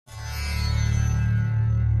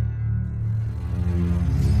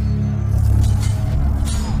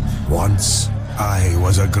Once I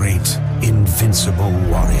was a great, invincible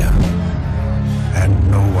warrior, and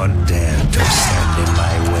no one dared to stand in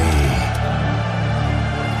my way.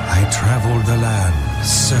 I traveled the land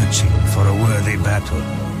searching for a worthy battle,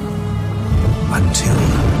 until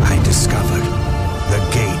I discovered the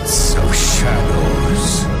gates of shadows.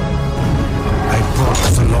 I broke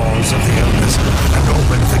the laws of the elders and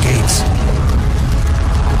opened the gates.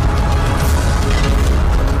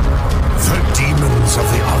 The demons of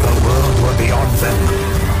the other world were beyond them.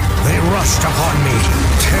 They rushed upon me,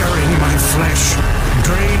 tearing my flesh,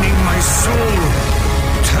 draining my soul,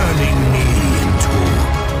 turning me into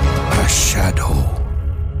a shadow.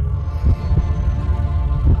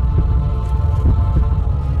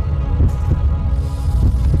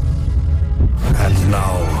 And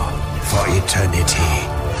now, for eternity,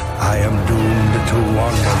 I am doomed to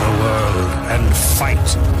wander the world and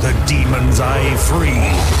fight the demons I free.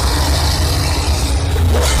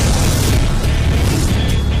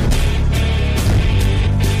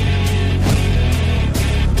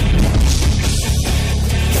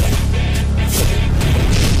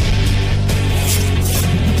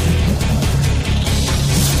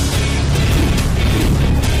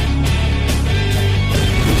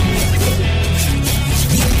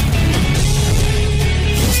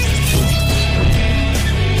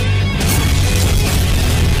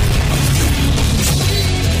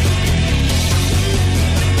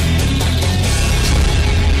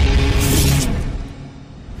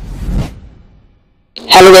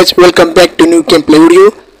 Hello guys, welcome back to new game play video.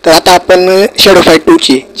 तर आता आपण shadow fight 2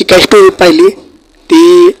 ची जी काही story पाहिली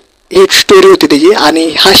ती एक story होती त्याची, आणि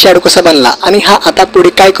हा शॅडो कसा बनला आणि हा आता पुढे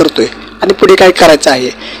काय करतोय आणि पुढे काय करायचं आहे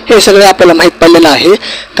हे सगळं आपल्याला माहीत पडलेलं आहे.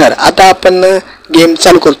 तर आता आपण गेम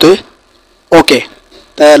चालू करतोय. ओके,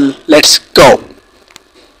 तर let's go.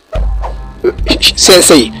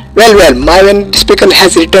 Sensei, well, my despicable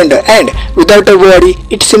has returned, and without a body,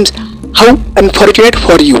 it seems how unfortunate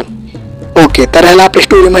for you. Okay, तर ह्याला आपली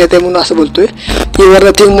स्टोरी माहिती आहे म्हणून असं बोलतोय. You are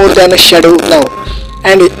nothing more than a shadow now,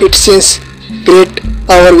 and it scenes great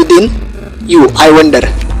power within you. I wonder.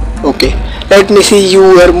 Okay, let me see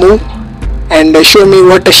your move and show me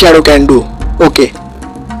what a shadow can do. Okay,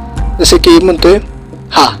 जसं की म्हणतोय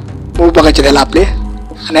हा move बघायचे त्याला आपले,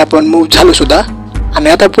 आणि आपण move झालो सुद्धा. आणि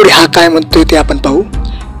आता पुढे हा काय म्हणतोय ते आपण पाहू.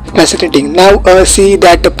 Fascinating. Now see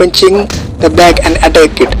that punching the bag and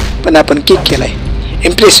attack it. पण आपण किक केलाय.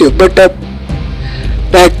 Impressive, but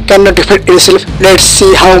bag cannot defend itself. Let's see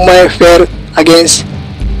how my fare against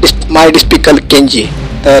my despicable Kenji.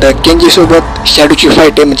 तर केंजी सोबत शॅडोची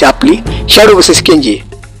फाईट आहे, म्हणजे आपली shadow versus Kenji.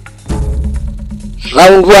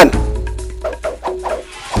 Round 1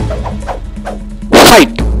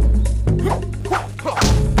 fight.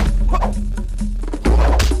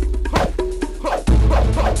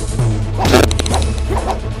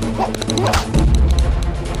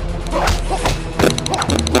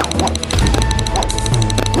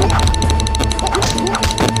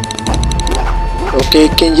 Okay,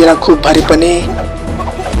 केंजीला खूप भारीपणे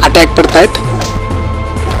attack पडतायत.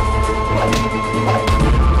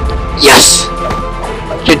 Yes,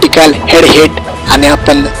 critical head hit. आणि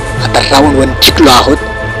आपण आता राऊंड 1 जिंकलो आहोत.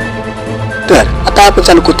 तर आता आपण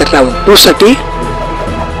चालू करतो राऊंड 2 साठी.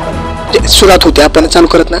 सुरुवात होते, आपण चालू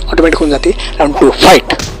करत ना ऑटोमॅटिक होऊन जाते. Round 2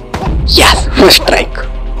 fight. Yes, first strike.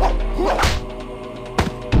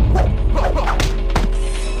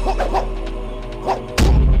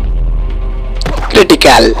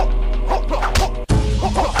 Critical.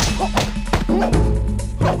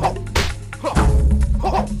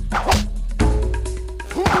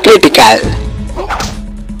 Critical.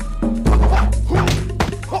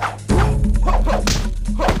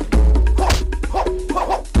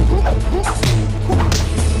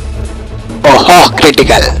 Oh,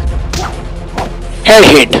 critical. Head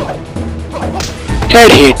hit.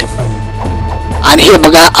 Head hit. आणि हे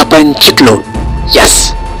बघा आपण जिंकलो.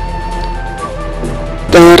 यस.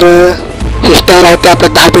 तर हे स्टार आहे ते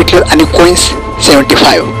आपलं 10 भेटले आणि कॉइन्स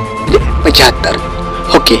 75 म्हणजे 75.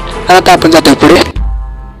 ओके, आता आपण जातो पुढे.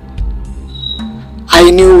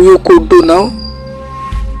 आय new you could do now.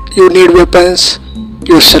 You need weapons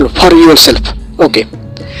for your self. Okay,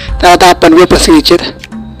 तर आता आपण वेपन्स घ्यायचे.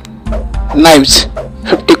 नाईव्स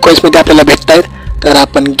 50 कॉइन्समध्ये आपल्याला भेटत आहेत, तर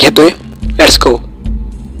आपण घेतोय. Let's go.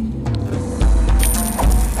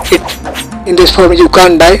 In this form you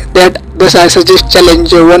can't die. Thus I suggest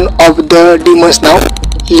challenge one of the demons now,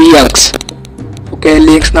 Lianx. Okay,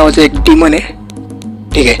 Lianx नावाचं एक demon आहे.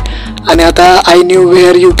 ठीक आहे, आणि आता I knew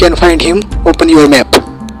where you can find him. Open your map.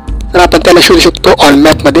 तर आपण त्याला शोधू शकतो ऑन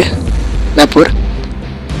मॅपमध्ये, मॅपवर.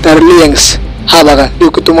 तर लियंग्स हा बघा, जो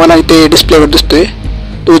की तुम्हाला इथे डिस्प्लेवर दिसतोय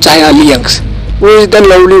तोच आहे हा लियंग्स. who is the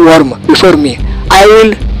lovely worm before me? I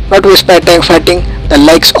will not waste my time fighting the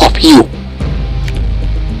likes of you.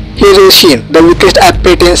 Here is Shin, the weakest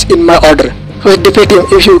apprentice in my order. First defeat him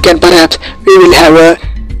if you can. Perhaps we will have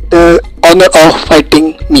the honor of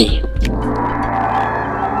fighting me.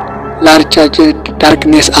 Large charges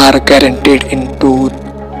darkness are guaranteed into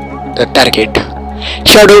the target.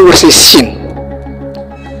 Shadow vs Shin.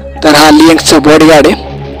 तर हा लियंगचा bodyguard आहे.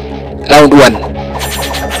 Round 1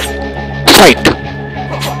 fight.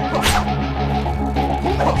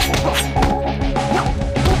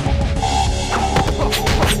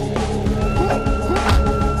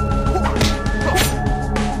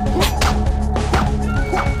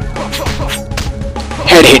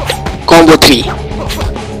 Head hit combo 3.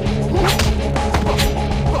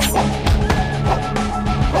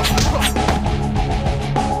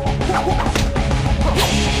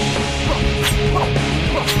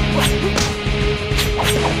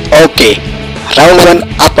 Okay, round 1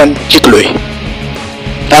 आपण जिंकलोय.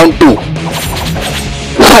 Round 2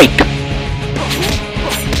 fight.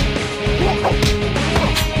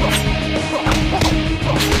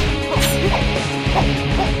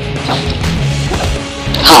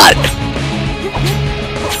 Hard.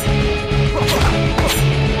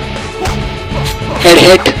 Head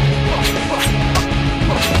hit.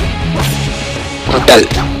 Brutal.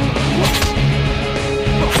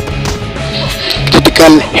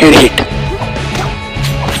 Head hit.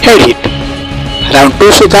 Round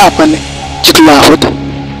 2 सुद्धा आपण जिंकलो आहोत.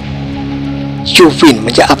 You win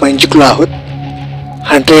म्हणजे आपण जिंकलो आहोत.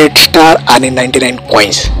 100 स्टार आणि 99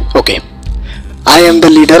 coins. Okay. I am the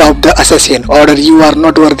leader of the assassin order. You are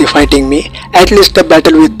not worthy fighting me. At least the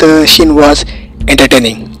battle with Shin was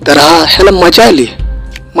entertaining. तर ह्याला मजा आली.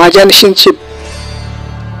 माझ्या आणि शिनची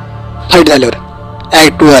फाईट झाल्यावर.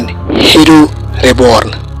 Act 1 hero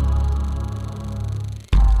reborn.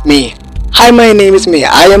 Me. Hi, my name is me.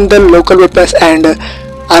 I am the local weapons and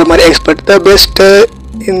armor expert, the best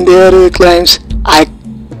in their crimes.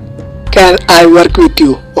 I work with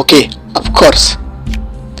you? Okay, of course.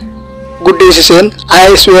 Good decision.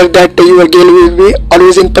 I swear that your gear will be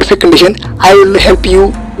always in perfect condition. I will help you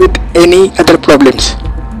with any other problems.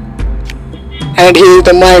 And here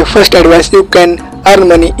is my first advice. You can earn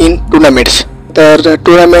money in tournaments. तर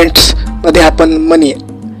tournaments मध्ये आपण money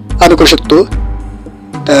earn करू शकतो.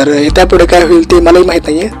 तर त्यापुढे काय होईल ते मलाही माहीत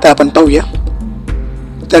नाही आहे. तर आपण पाहूया.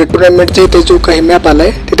 तर टुर्नामेंटचा इथे जो काही मॅप आला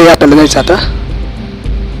आहे तिथे आपल्याला जायचं आता.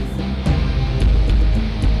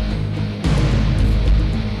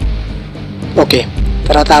 ओके,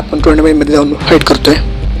 तर आता आपण टुर्नामेंटमध्ये जाऊन फाईट करतोय.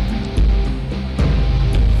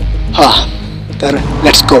 हां, तर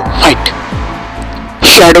let's go fight.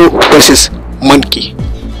 Shadow versus monkey.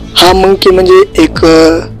 हा मंकी म्हणजे एक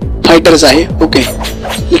फायटरच आहे. ओके,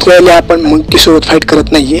 लिटरली आपण मंकी सोबत फाईट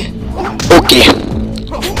करत नाहीये. ओके,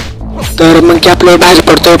 तर मंकी आपल्याला बाहेर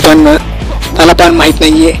पडतोय पण त्याला पण माहीत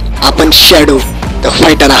नाहीये आपण शॅडो द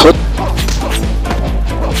फायटर आहोत.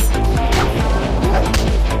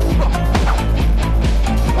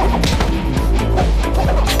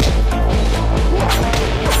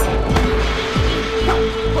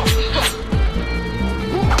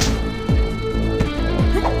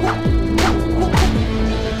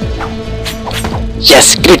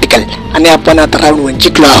 Yes, critical. आणि आपण आता राऊंड 1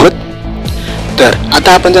 जिंकलो आहोत. तर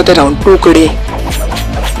आता आपण जातो राऊंड 2 कडे.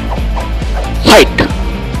 Fight.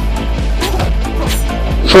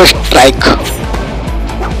 First strike.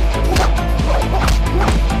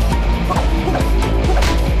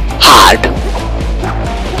 Hard.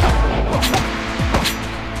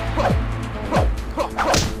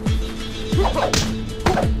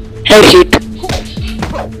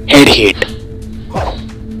 Head hit.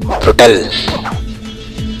 Brutal.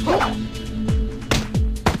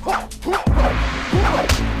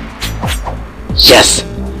 Yes,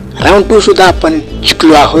 round 2 सुद्धा आपण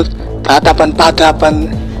जिंकलो आहोत. तर आता आपण पाहतो आपण.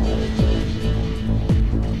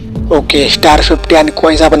 ओके, स्टार 50 आणि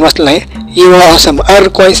कॉइन्स आपण वाचलं नाही. You are awesome. Earn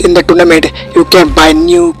coins in the tournament. You can buy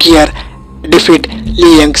new gear. Defeat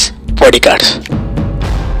लियंग्स bodyguards.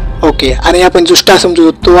 Okay, आणि आपण जो स्टार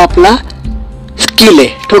समजतो तो आपला स्किल आहे.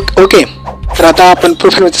 ओके, तर आता आपण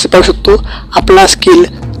प्रोफाईलमध्ये जसं पाहू शकतो आपला स्किल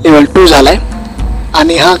लेवल 2 झाला आहे.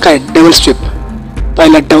 आणि हा काय डबल स्वीप.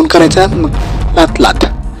 पहिला डाऊन करायचा, मग लात.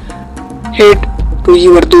 Head to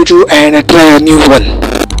your दोजो and try new one.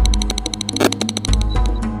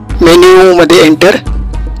 Menu मध्ये एंटर.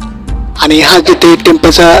 आणि हा जिथे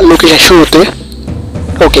टेम्पलचा लोकेशन शो होतोय.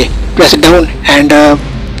 Okay, press down and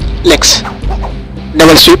legs.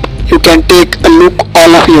 Double SVEEP. You can take a look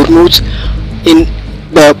all of your moves in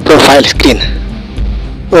the profile screen.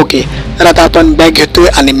 Okay, तर आता आपण bag घेतोय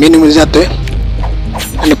आणि मेन्यूमध्ये जातोय.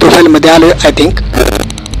 आणि प्रोफाईलमध्ये आलो आय थिंक.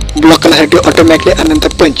 ब्लॉक करण्यासाठी ऑटोमॅटिकली आणि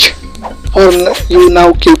नंतर पंच. और you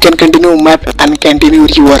now you can continue map and continue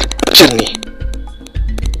your journey.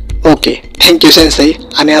 Okay, thank you सेन्साई.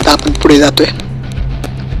 आणि आता आपण पुढे जातोय.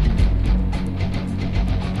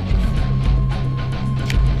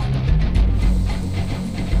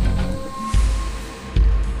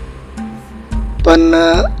 पण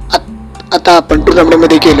आता आपण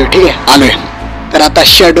टुर्नामेंटमध्ये गेलो. ठीक आहे, आलोय. तर आता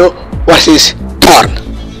शॅडो वर्सेस थॉर्न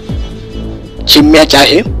ची मॅच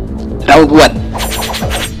आहे. Round 1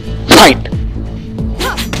 fight.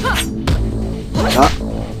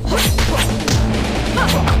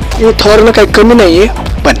 थॉर्न काही कमी नाहीये,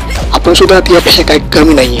 पण आपण सुद्धा यापेक्षा काही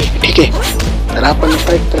कमी नाहीये. ठीक आहे, तर आपण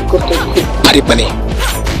फाईट तर करतो खूप भारीपणे.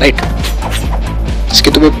 राईट, जसं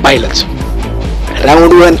की तुम्ही पाहिलंच.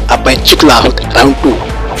 राऊंड 1 आपण जिंकलो आहोत. Round 2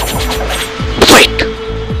 fight.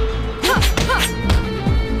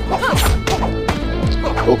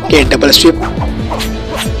 Okay, double SVEEP.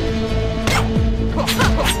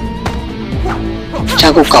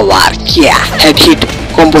 चाकू का वार. या head hit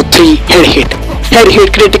combo 3. Head hit, head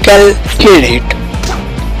hit critical, head hit.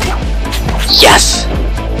 Yes,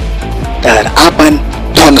 तर आपण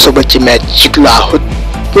थॉर्न सोबतची मॅच जिंकलो आहोत.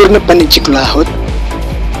 पूर्णपणे जिंकलो आहोत.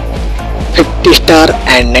 50 star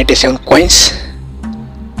and 97 coins.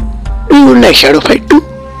 You like shadow fight two?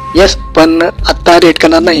 Yes, पण आत्ता रेट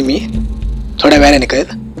करणार नाही मी, थोड्या वेळाने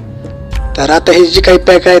कळेल. तर आता हे जे काही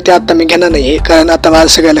पॅक आहे ते आता मी घेणार नाही आहे, कारण आता माझं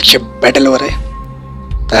सगळं लक्ष बॅटलवर आहे.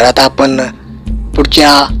 तर आता आपण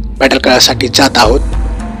पुढच्या बॅटल खेळासाठी जात आहोत,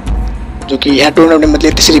 जो की ह्या टुर्नामेंटमधली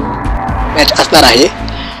तिसरी मॅच असणार आहे.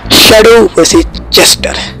 Shadow versus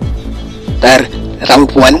Chester. तर round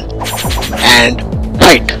 1 and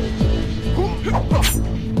fight.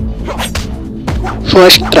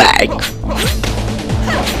 First track.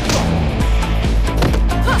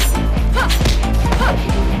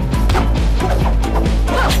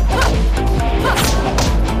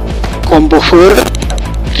 combo 4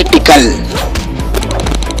 critical,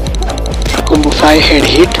 combo 5 head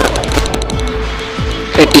hit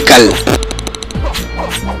critical,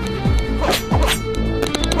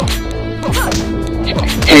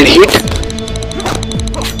 head hit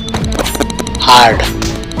hard,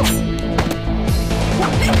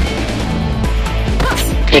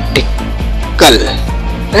 critical.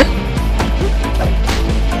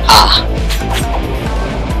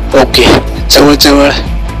 Okay, जवळ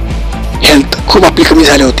हेल्थ खूप आपली कमी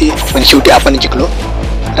झाली होती, पण शेवटी आपण जिंकलो.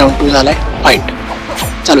 राऊंड 2 झालाय. फाईट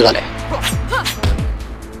चालू झालाय.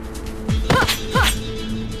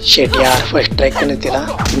 शेट यार, फर्स्ट ट्राय कोणी दिला?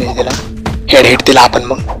 हेड हिट दिला आपण.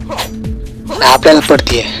 मग आपल्याला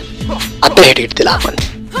पडतीये आता. हेड हिट दिला आपण.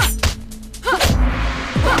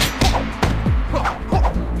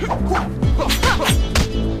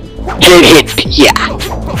 Head hit. या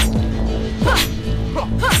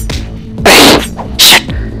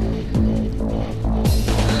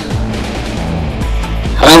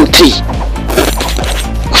Round 3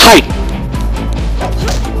 fight.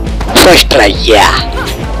 First try. Yeah.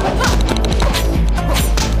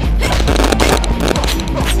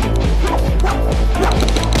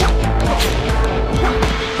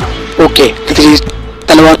 Okay, तिची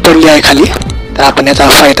तलवार पडली आहे खाली, तर आपण याचा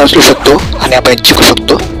फायदा उचलू शकतो आणि आपण जिंकू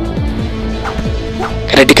शकतो.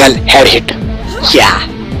 Critical head hit. या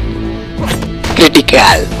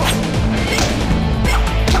critical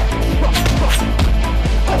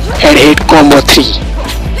head hit combo 3.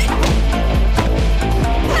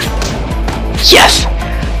 Yes,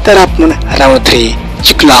 तर आपण राऊंड 3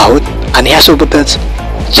 जिंकलो आहोत आणि यासोबतच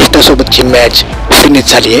चेस्टर सोबतची मॅच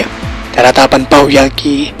फिनिश झाली आहे. तर आता आपण पाहूया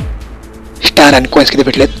की स्टार आणि कॉइन्स किती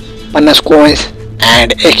भेटलेत. 50 कॉइन्स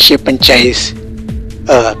अँड 145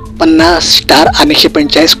 50 स्टार आणि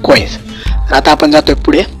 145 कॉइन्स. आता आपण जातोय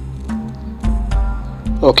पुढे.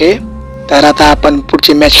 ओके, तर आता आपण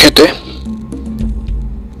पुढची मॅच खेळतोय.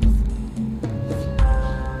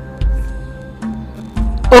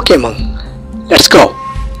 Okay, mug let's go.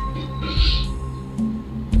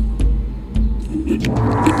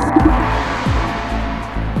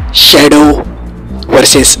 Shadow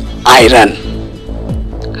versus iron.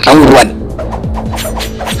 Round 1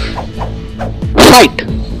 fight.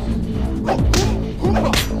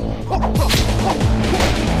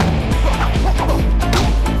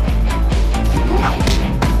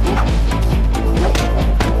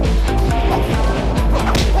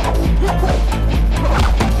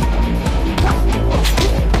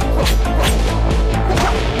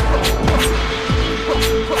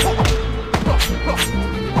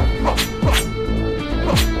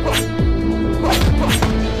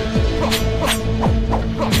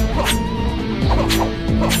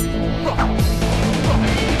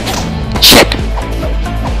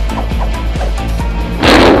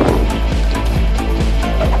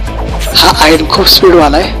 Iron खूप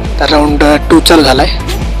स्पीडवाला आहे. तर राऊंड 2 चालू झाला आहे.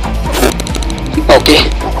 ओके,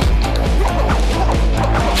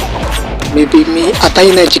 मे बी मी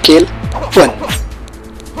आताही नाही जिंकेल, पण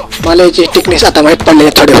मला याची टेक्निक्स आता माहीत पडले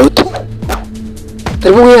थोडे बहुत.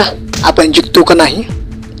 तर बघूया आपण जिंकतो का नाही.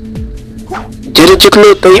 जरी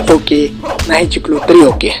जिंकलो तरी ओके, नाही जिंकलो तरी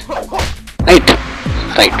okay. Right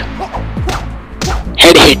right.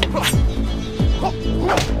 Head hit,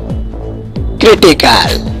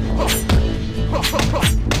 critical,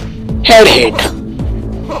 head hit,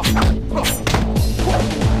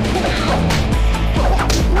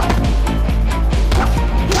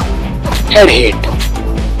 head hit,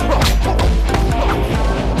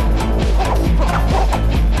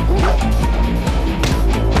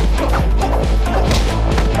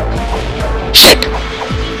 shit,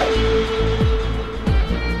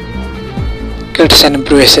 cuts and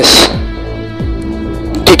bruises.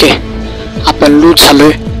 ठीक आहे, आपण लूज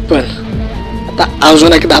झालोय, पण आता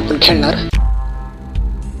अजून एकदा आपण खेळणार.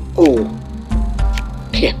 ओ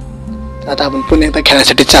ठीक आहे, आता आपण पुन्हा एकदा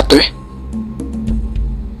खेळण्यासाठी जातोय.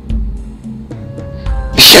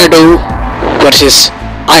 शॅडो वर्सेस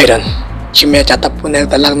आयरन ची मॅच आता पुन्हा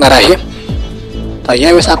एकदा लागणार आहे. तर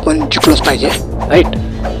यावेळेस आपण जिंकलोच पाहिजे. राईट,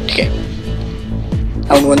 ठीक आहे.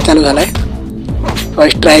 राऊंड 1 चालू झालाय.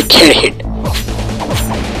 First try head hit.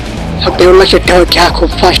 फक्त एवढं लक्षात ठेवा की हा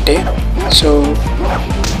खूप फास्ट आहे, सो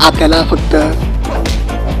आपल्याला फक्त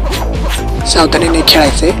सावधानीने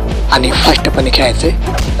खेळायचंय आणि फास्टपणे खेळायचंय.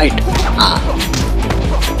 राईट, हां.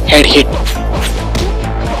 Head hit,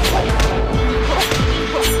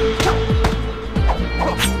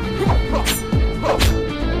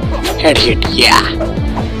 head hit, yeah.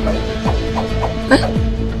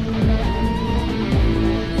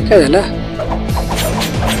 काय झालं?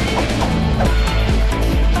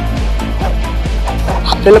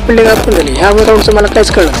 आपल्याला पिल्ले आपण झाली. ह्या राऊंडचं मला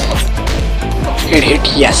काहीच कळलं नाही. Head hit,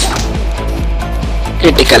 yes.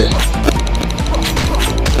 Critical,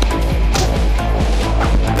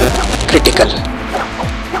 critical,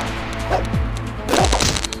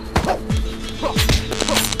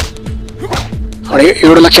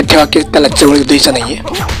 एवढं लक्षात ठेवा की त्याला जवळ द्यायचं नाहीये.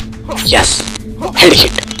 Yes, head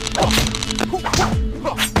hit,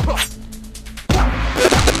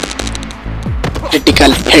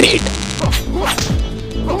 critical, head hit,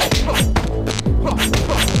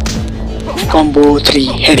 combo 3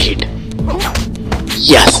 head hit.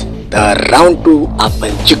 Yes, तर राऊंड 2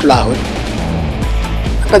 आपण जिंकलो आहोत.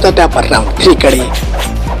 आता जातो आपण राऊंड 3 कडे.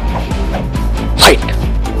 फाईट.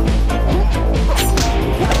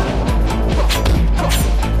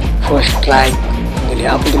 फर्स्ट ट्राय दिले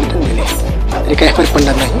आपण, दिले पण दिले तरी काही फरक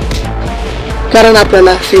पडणार नाही, कारण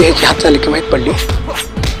आपल्याला ह्याची हालचाल की माहीत पडली.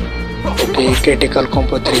 Okay, critical,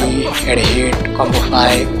 combo 3 head hit, combo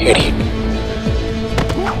 5 head hit.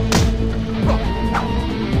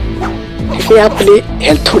 ठीक आहे, आपली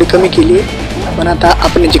हेल्थ थोडी कमी केली, पण आता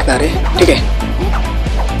आपण जिंकणार आहे. ठीक आहे.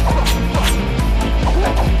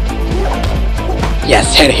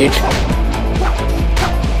 Yes, head hit,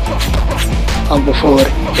 combo 4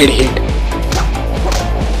 head hit.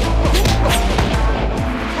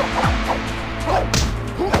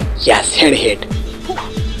 Yes, head hit.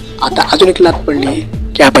 आता अजून एक लात पडली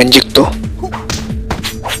की आपण जिंकतो.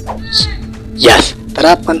 यस, तर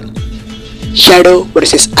आपण शॅडो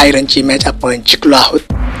वर्सेस आयरनची मॅच आपण जिंकलो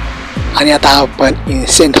आहोत. आणि आता आपण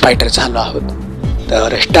इन्सेंट फायटर झालो आहोत.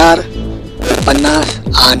 तर स्टार 50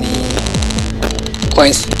 आणि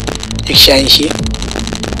कॉइन्स 180.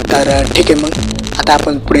 तर ठीक आहे, मग आता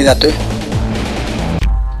आपण पुढे जातोय.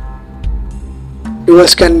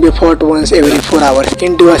 Duels can be fought once every 4 hours.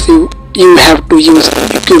 In duels, you have to use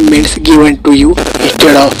equipments given to you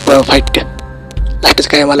instead of fight. लास्टच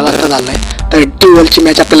काय मला वाचता झालं नाही. तर ड्युअलची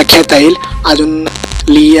मॅच आपल्याला खेळता येईल. अजून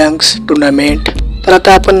लियंग्स टुर्नामेंट. तर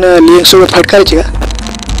आता आपण लियंगसोबत फाईट करायची का?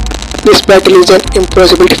 This battle is an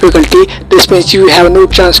impossible difficulty. This means you have no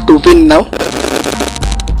chance to win now.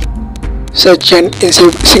 Such an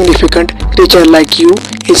insignificant creature like you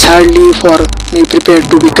is hardly for me prepared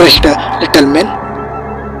to be crushed, little man.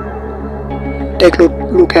 Take a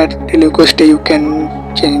look at Telecoste. You can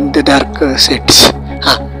change the dark sets.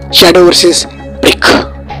 Shadow versus Brick.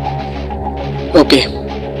 Okay,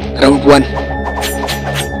 round 1.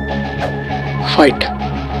 Fight.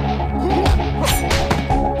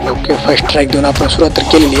 Okay, first strike देऊन आपण सुरुवात तर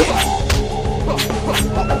केलेली आहे.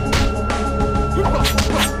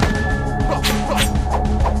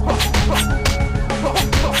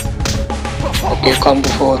 Okay, combo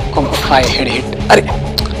 4 combo 5 head hit. अरे,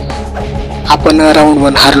 आपण round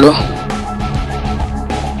 1 हारलो.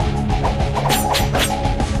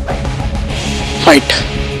 Fight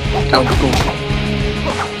round 2.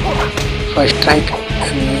 First strike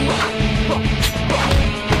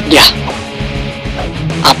या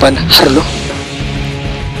आपण हरलो.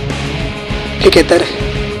 ठीक आहे, तर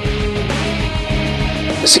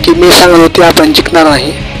जसं की मी सांगत होते आपण जिंकणार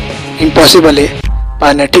नाही, इम्पॉसिबल आहे.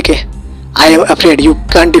 पण ठीक आहे, I am afraid you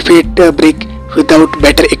can defeat brick without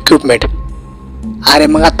better equipment. अरे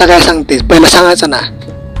मग आता काय सांगतेस, पहिलं सांगायचं ना.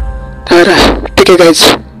 तर ठीक आहे गाईज,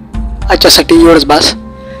 आजच्यासाठी एवढंच बास.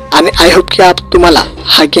 आणि आय होप की तुम्हाला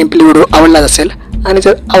हा गेम प्ले व्हिडिओ आवडलाच असेल. आणि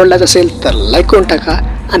जर आवडलाच असेल तर लाईक करून टाका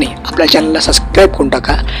आणि आपल्या चॅनलला सबस्क्राईब करून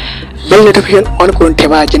टाका. बेल नोटिफिकेशन ऑन करून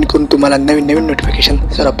ठेवा, जेणेकरून तुम्हाला नवीन नवीन नोटिफिकेशन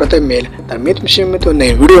सर्वप्रथम मिळेल. तर मी तुमची मिळतो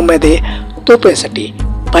नवीन व्हिडिओमध्ये. तोपर्यंतसाठी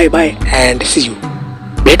bye bye and C you.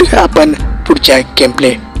 भेटूया आपण पुढच्या गेम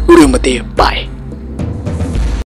प्ले व्हिडिओमध्ये. बाय.